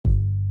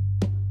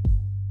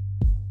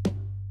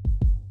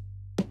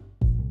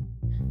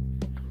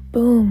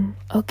Boom.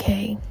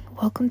 Okay,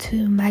 welcome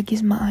to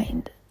Maggie's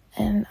Mind.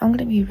 And I'm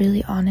gonna be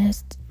really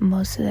honest,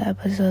 most of the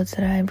episodes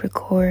that I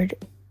record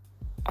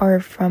are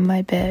from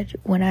my bed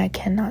when I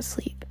cannot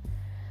sleep.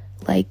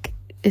 Like,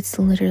 it's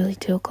literally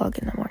 2 o'clock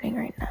in the morning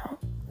right now,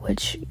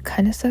 which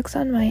kind of sucks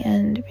on my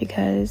end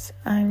because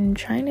I'm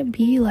trying to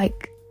be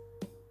like,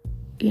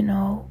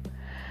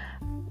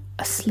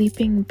 a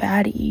sleeping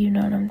baddie, you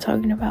know what I'm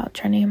talking about,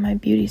 trying to get my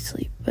beauty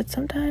sleep. But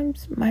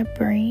sometimes my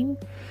brain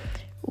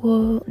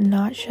will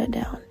not shut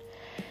down.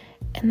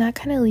 And that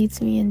kind of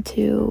leads me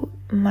into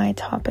my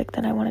topic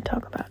that I want to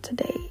talk about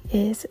today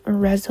is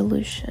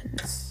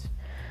resolutions.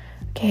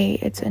 Okay,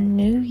 it's a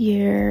new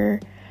year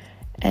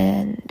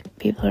and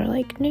people are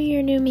like, new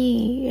year, new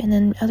me. And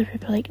then other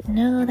people are like,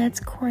 no,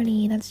 that's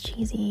corny, that's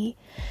cheesy.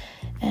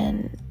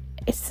 And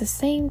it's the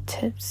same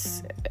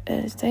tips,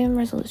 same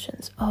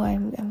resolutions. Oh,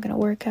 I'm gonna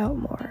work out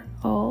more.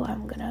 Oh,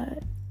 I'm gonna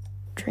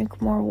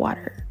drink more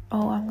water.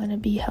 Oh, I'm gonna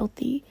be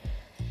healthy.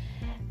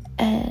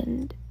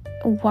 And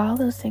while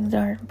those things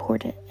are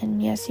important,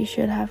 and yes, you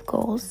should have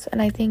goals,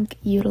 and I think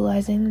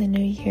utilizing the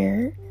new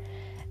year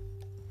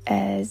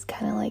as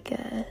kind of like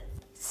a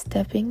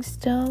stepping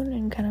stone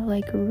and kind of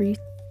like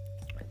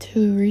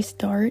to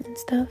restart and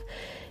stuff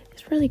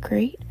is really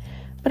great.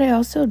 But I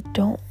also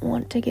don't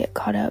want to get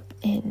caught up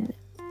in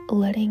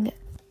letting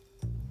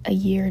a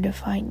year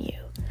define you.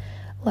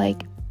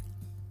 Like,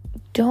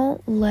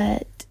 don't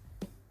let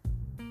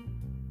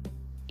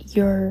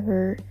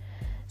your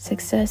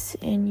success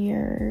in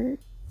your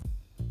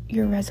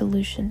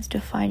resolutions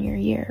define your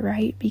year,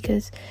 right?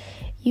 Because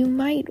you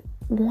might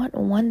want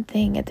one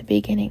thing at the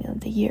beginning of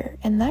the year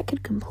and that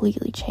could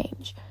completely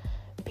change.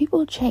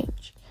 People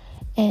change,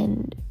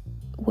 and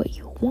what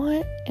you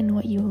want and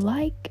what you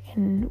like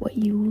and what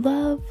you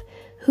love,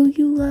 who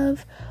you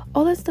love,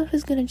 all that stuff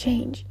is gonna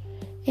change.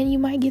 And you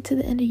might get to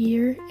the end of the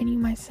year and you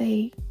might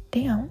say,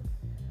 damn,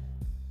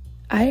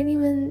 I don't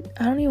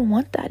even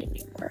want that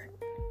anymore.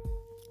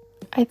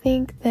 I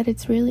think that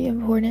it's really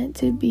important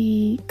to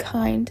be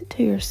kind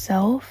to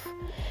yourself,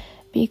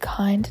 be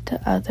kind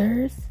to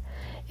others.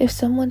 If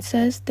someone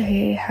says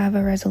they have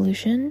a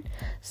resolution,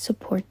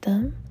 support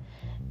them.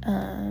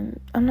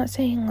 I'm not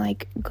saying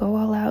like go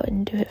all out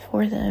and do it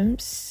for them.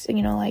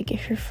 Like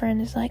if your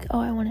friend is like, oh,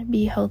 I want to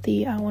be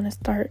healthy, I want to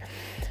start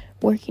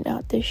working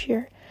out this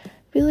year,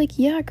 be like,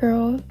 yeah,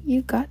 girl,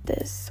 you got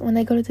this. When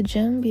they go to the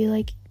gym, be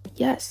like,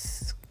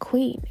 yes,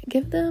 queen.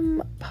 Give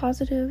them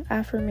positive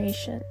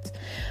affirmations.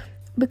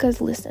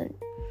 Because listen,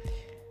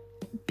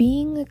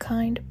 being a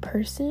kind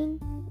person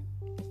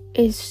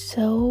is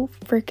so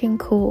freaking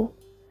cool.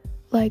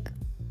 Like,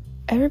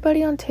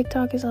 everybody on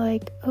TikTok is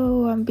like,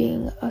 oh, I'm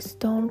being a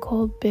stone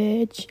cold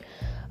bitch,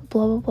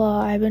 blah, blah,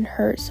 blah. I've been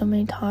hurt so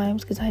many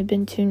times because I've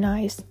been too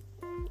nice.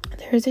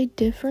 There's a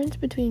difference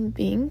between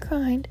being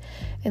kind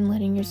and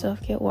letting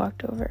yourself get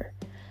walked over.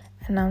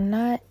 And I'm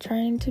not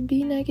trying to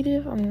be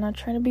negative. I'm not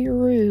trying to be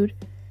rude.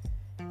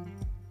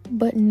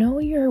 But know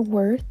your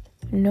worth,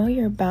 know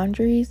your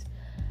boundaries,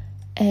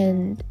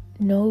 and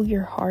know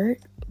your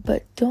heart.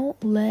 But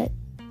don't let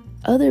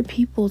other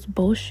people's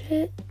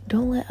bullshit,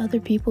 don't let other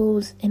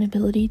people's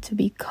inability to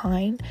be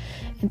kind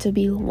and to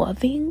be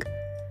loving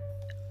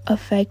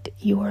affect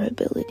your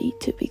ability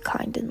to be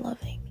kind and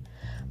loving.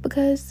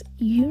 Because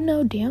you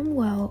know damn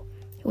well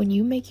when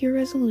you make your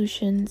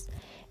resolutions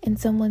and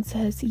someone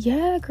says,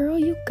 yeah, girl,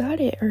 you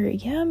got it, or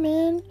yeah,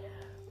 man,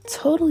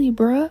 totally,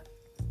 bruh,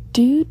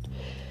 dude,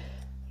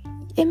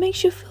 it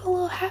makes you feel a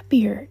little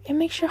happier. It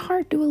makes your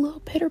heart do a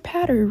little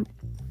pitter-patter.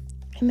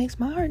 It makes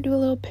my heart do a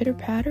little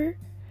pitter-patter.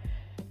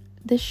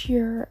 This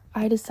year,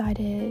 I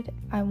decided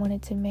I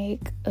wanted to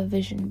make a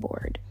vision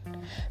board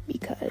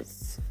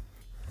because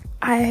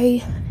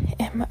I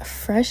am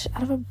fresh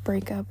out of a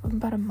breakup. I'm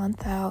about a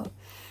month out,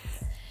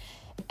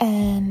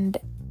 and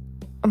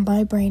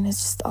my brain is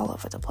just all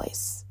over the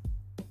place.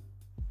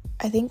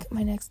 I think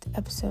my next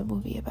episode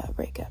will be about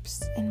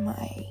breakups and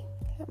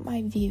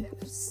my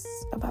views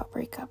about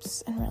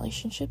breakups and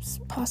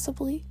relationships,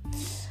 possibly.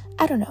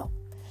 I don't know.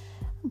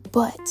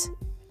 But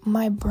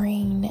my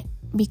brain,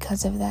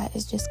 because of that,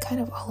 is just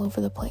kind of all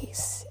over the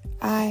place.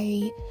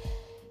 I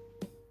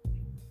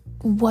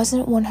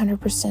wasn't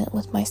 100%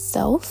 with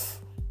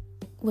myself,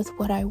 with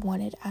what I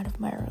wanted out of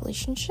my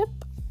relationship,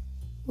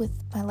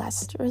 with my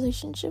last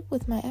relationship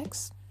with my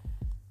ex.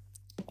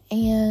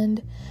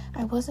 And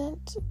I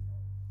wasn't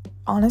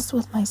honest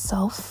with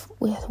myself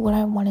with what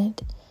I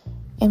wanted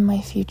in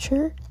my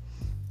future,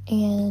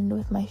 and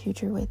with my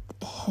future with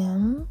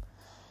him,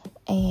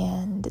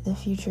 and the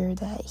future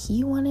that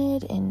he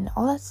wanted, and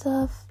all that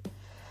stuff.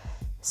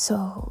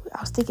 So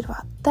I was thinking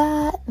about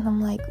that, and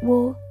I'm like,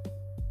 well,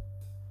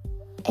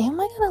 am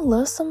I gonna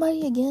love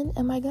somebody again?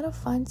 Am I gonna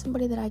find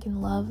somebody that I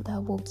can love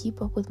that will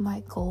keep up with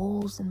my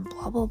goals and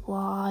blah blah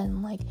blah,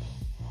 and like,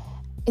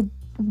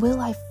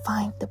 will I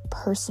find the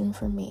person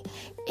for me?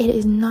 It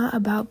is not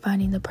about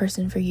finding the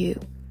person for you.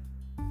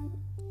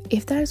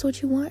 If that is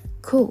what you want,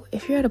 cool.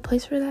 If you're at a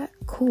place for that,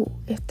 cool.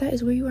 If that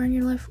is where you are in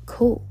your life,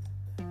 cool.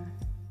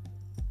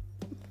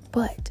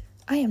 But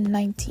I am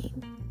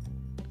 19.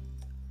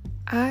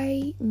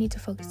 I need to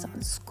focus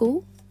on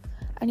school.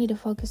 I need to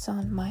focus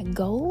on my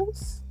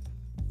goals.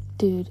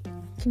 Dude,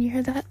 can you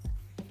hear that?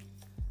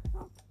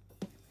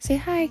 Say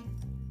hi.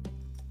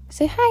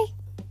 Say hi.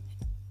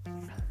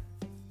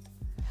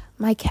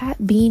 My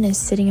cat Bean is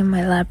sitting in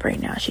my lap right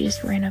now. She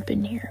just ran up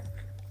in here.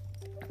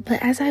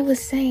 But as I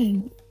was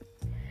saying,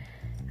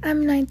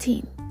 I'm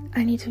 19.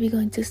 I need to be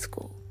going to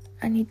school.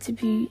 I need to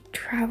be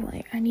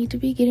traveling. I need to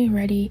be getting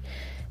ready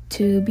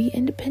to be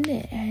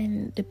independent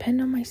and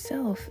depend on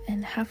myself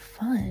and have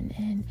fun.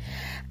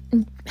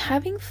 And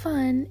having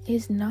fun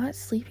is not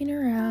sleeping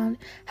around.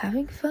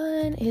 Having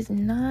fun is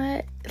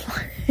not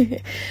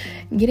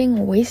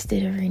getting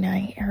wasted every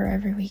night or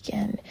every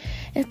weekend.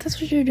 If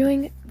that's what you're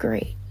doing,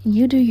 great.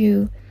 You do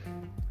you.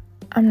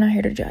 I'm not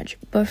here to judge.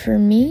 But for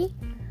me,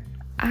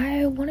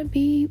 I want to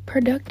be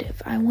productive.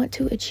 I want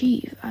to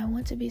achieve. I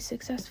want to be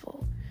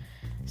successful.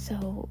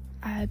 So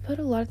I put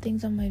a lot of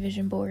things on my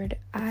vision board.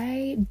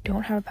 I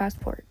don't have a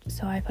passport,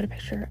 so I put a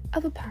picture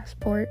of a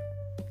passport.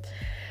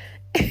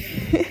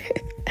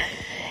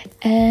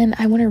 And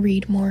I want to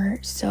read more,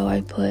 so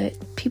I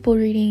put people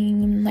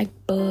reading, like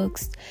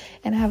books,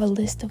 and I have a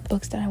list of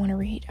books that I want to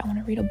read. I want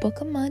to read a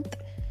book a month.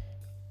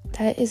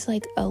 That is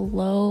like a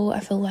low, I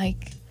feel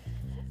like,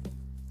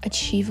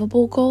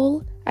 achievable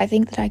goal. I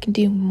think that I can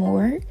do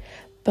more,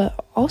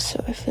 but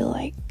also I feel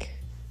like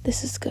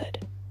this is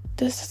good.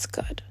 This is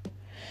good.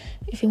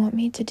 If you want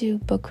me to do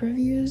book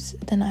reviews,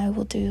 then I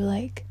will do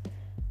like,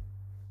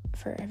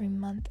 for every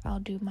month, I'll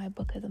do my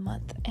book of the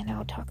month, and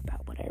I'll talk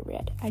about what I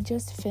read. I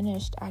just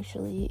finished,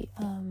 actually,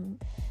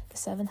 The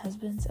 7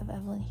 Husbands of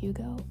Evelyn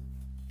Hugo,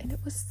 and it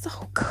was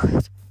so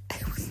good.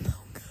 It was so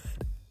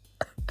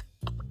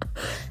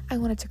good. I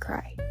wanted to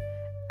cry.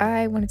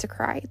 I wanted to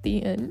cry at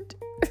the end.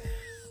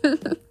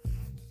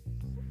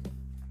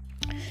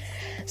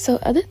 So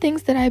other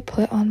things that I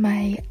put on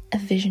my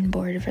vision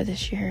board for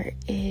this year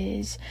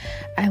is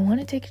I want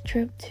to take a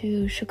trip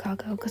to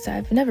Chicago because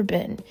I've never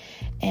been,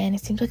 and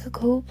it seems like a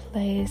cool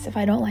place. If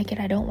I don't like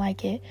it, I don't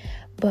like it,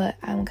 but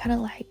I'm kind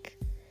of like,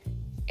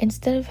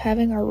 instead of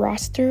having a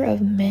roster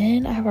of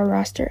men, I have a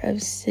roster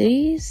of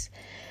cities,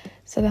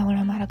 so that when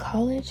I'm out of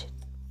college,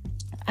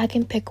 I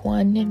can pick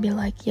one and be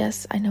like,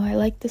 yes, I know I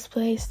like this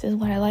place, this is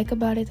what I like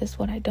about it, this is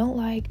what I don't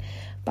like,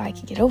 but I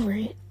can get over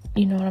it.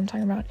 You know what I'm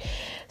talking about.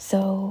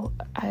 So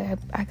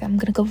I'm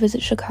gonna go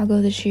visit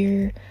Chicago this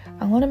year.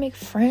 I want to make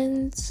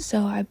friends,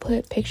 so I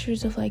put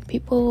pictures of like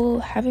people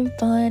having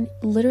fun.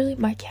 Literally,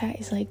 my cat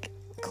is like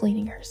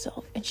cleaning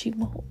herself and she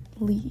won't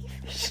leave.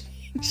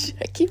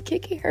 I keep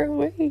kicking her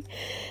away.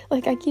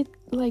 Like I keep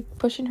like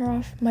pushing her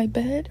off my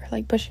bed, or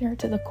like pushing her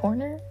to the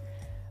corner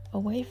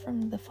away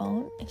from the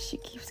phone, and she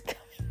keeps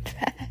coming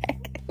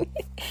back.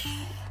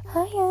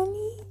 Hi,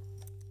 honey.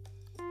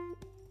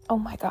 Oh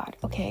my god.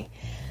 Okay.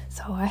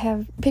 So I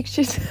have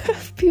pictures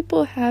of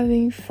people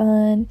having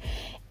fun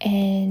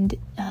and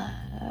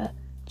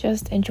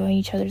just enjoying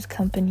each other's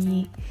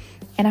company.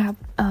 And I have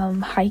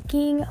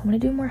hiking. I want to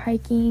do more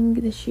hiking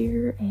this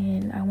year,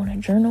 and I want to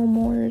journal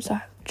more. So I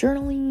have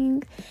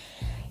journaling.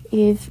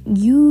 If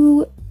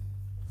you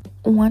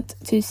want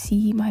to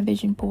see my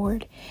vision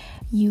board,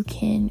 you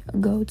can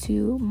go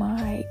to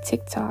my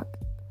TikTok,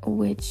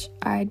 which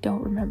I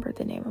don't remember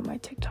the name of my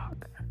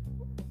TikTok.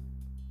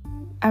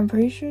 I'm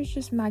pretty sure it's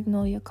just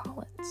Magnolia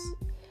Collins,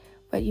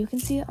 but you can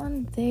see it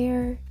on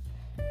there.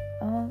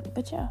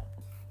 But yeah,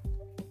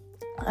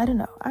 I don't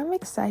know. I'm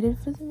excited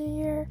for the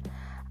new year.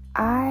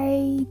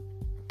 I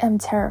am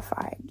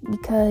terrified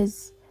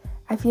because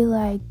I feel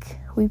like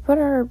we put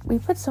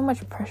so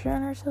much pressure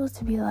on ourselves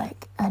to be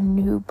like a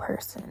new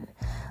person,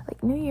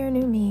 like new year,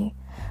 new me.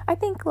 I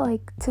think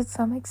like to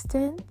some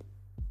extent,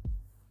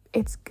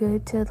 it's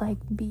good to like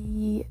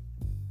be.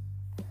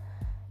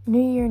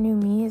 New year, new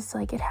me is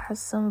like, it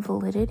has some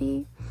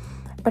validity,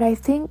 but I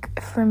think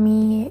for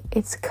me,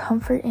 it's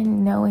comfort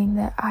in knowing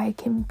that I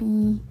can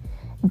be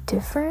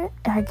different.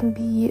 I can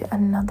be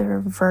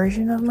another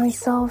version of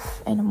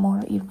myself and a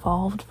more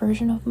evolved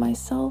version of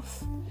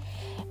myself,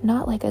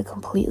 not like a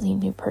completely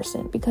new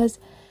person, because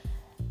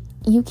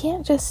you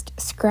can't just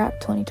scrap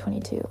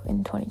 2022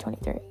 in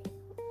 2023.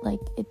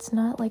 Like, it's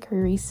not like a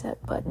reset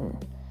button,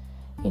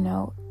 you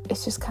know.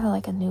 It's just kind of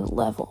like a new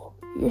level.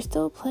 You're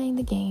still playing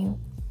the game,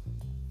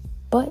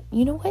 but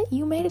you know what?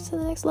 You made it to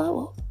the next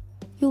level.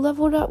 You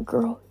leveled up,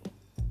 girl.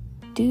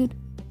 Dude.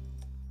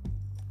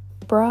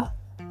 Bruh.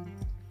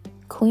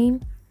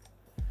 Queen.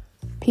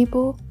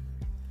 People.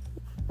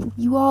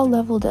 You all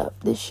leveled up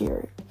this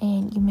year,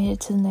 and you made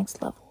it to the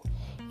next level.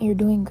 And you're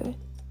doing good.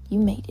 You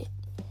made it.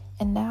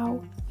 And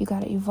now you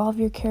gotta evolve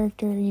your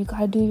character. You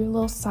gotta do your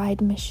little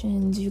side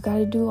missions. You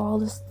gotta do all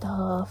this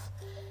stuff.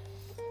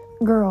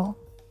 Girl,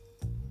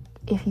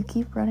 if you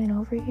keep running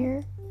over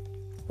here,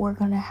 we're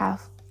gonna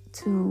have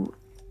to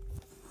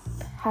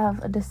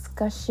have a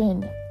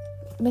discussion.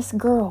 Miss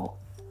Girl,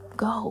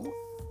 go.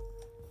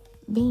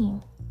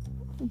 Bean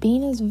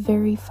is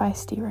very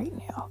feisty right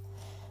now.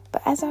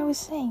 But as I was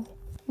saying,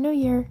 new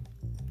year,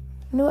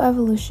 new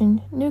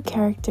evolution, new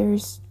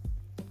characters,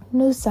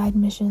 new side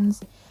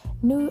missions,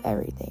 new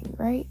everything,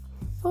 right?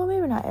 well,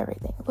 maybe not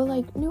everything, but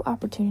like new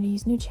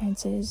opportunities, new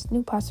chances,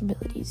 new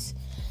possibilities.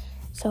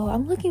 So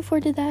I'm looking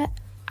forward to that.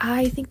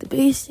 I think the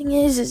biggest thing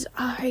is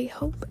I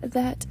hope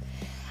that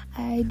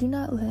I do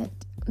not let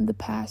the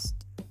past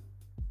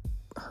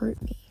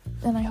hurt me.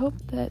 And I hope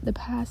that the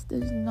past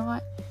does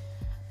not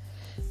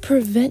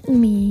prevent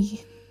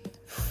me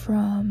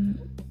from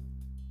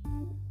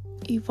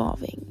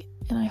evolving.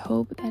 And I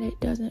hope that it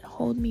doesn't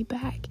hold me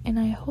back. And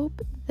I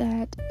hope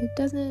that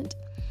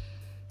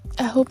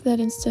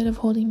instead of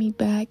holding me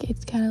back,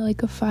 it's kind of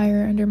like a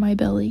fire under my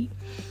belly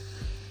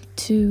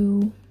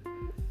to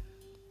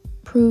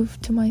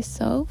prove to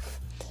myself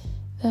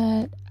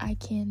that I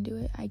can do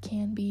it. I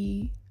can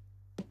be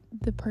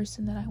the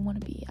person that I want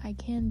to be. I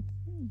can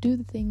do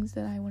the things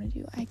that I want to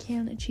do. I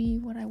can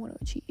achieve what I want to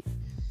achieve.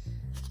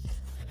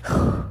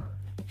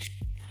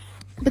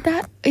 But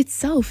that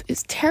itself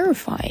is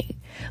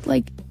terrifying.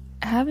 Like,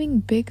 having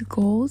big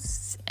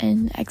goals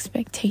and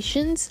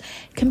expectations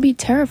can be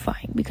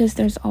terrifying because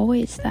there's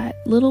always that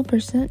little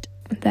percent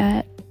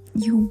that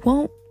you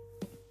won't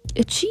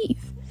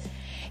achieve.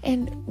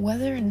 And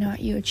whether or not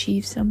you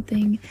achieve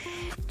something,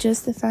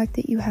 just the fact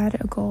that you had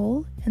a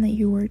goal and that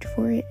you worked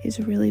for it is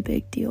a really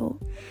big deal.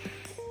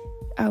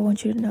 I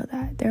want you to know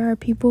that there are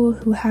people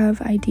who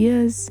have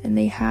ideas and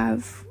they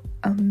have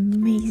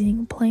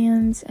amazing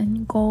plans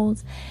and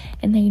goals,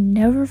 and they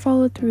never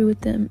follow through with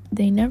them.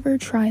 They never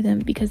try them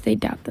because they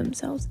doubt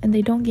themselves and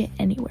they don't get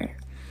anywhere.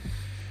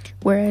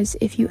 Whereas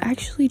if you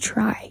actually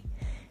try,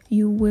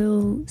 you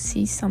will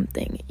see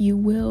something. You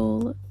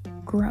will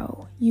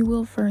grow. You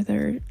will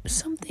further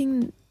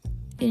something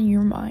in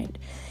your mind.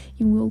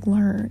 You will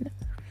learn.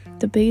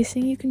 The biggest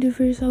thing you can do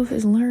for yourself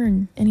is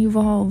learn and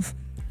evolve.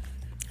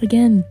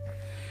 Again,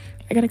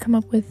 I gotta come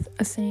up with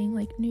a saying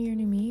like new year,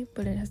 new me,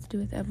 but it has to do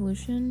with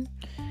evolution,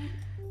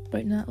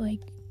 but not like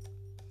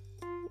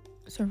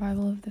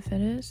survival of the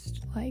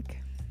fittest. Like,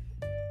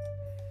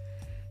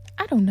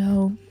 I don't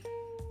know.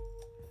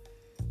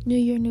 New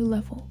year, new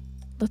level.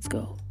 Let's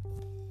go.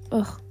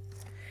 Ugh.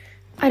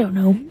 I don't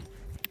know.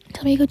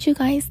 Tell me what you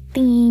guys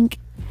think.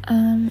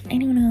 I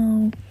don't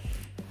know.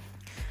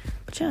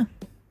 But yeah.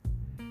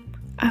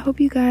 I hope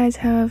you guys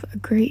have a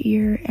great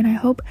year, and I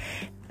hope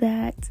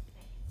that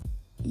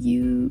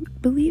you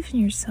believe in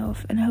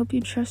yourself, and I hope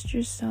you trust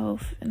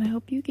yourself, and I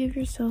hope you give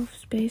yourself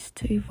space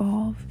to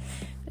evolve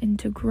and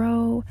to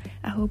grow.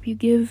 I hope you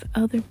give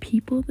other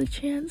people the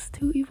chance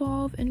to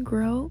evolve and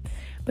grow,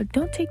 but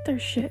don't take their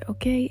shit,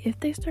 okay? If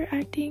they start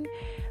acting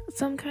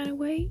some kind of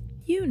way,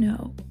 you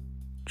know.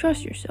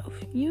 Trust yourself,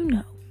 you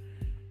know.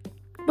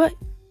 But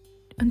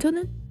until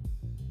then,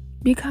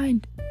 be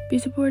kind, be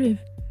supportive,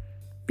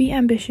 be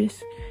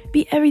ambitious,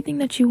 be everything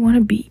that you want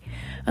to be,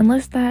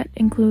 unless that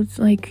includes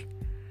like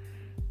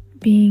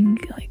being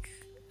like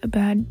a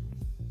bad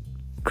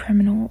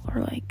criminal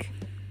or like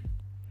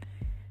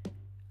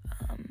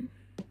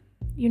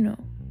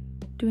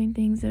doing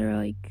things that are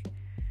like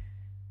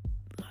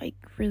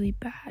really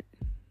bad.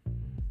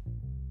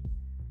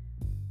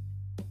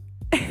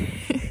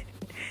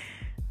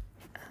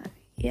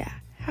 Yeah,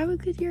 have a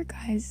good year,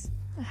 guys.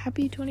 A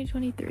happy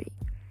 2023.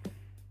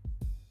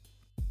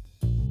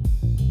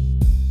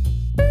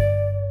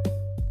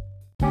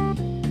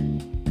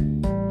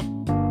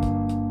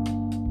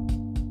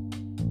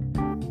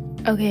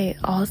 Okay,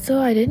 also,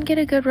 I didn't get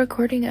a good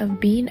recording of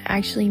Bean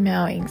actually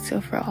meowing,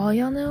 so for all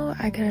y'all know,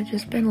 I could have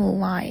just been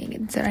lying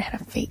and said I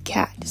had a fake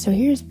cat. So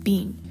here's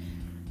Bean.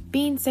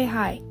 Bean, say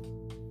hi.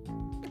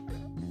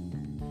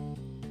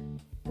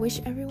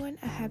 Wish everyone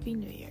a happy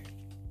new year.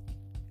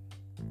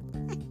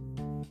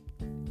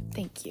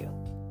 Thank you.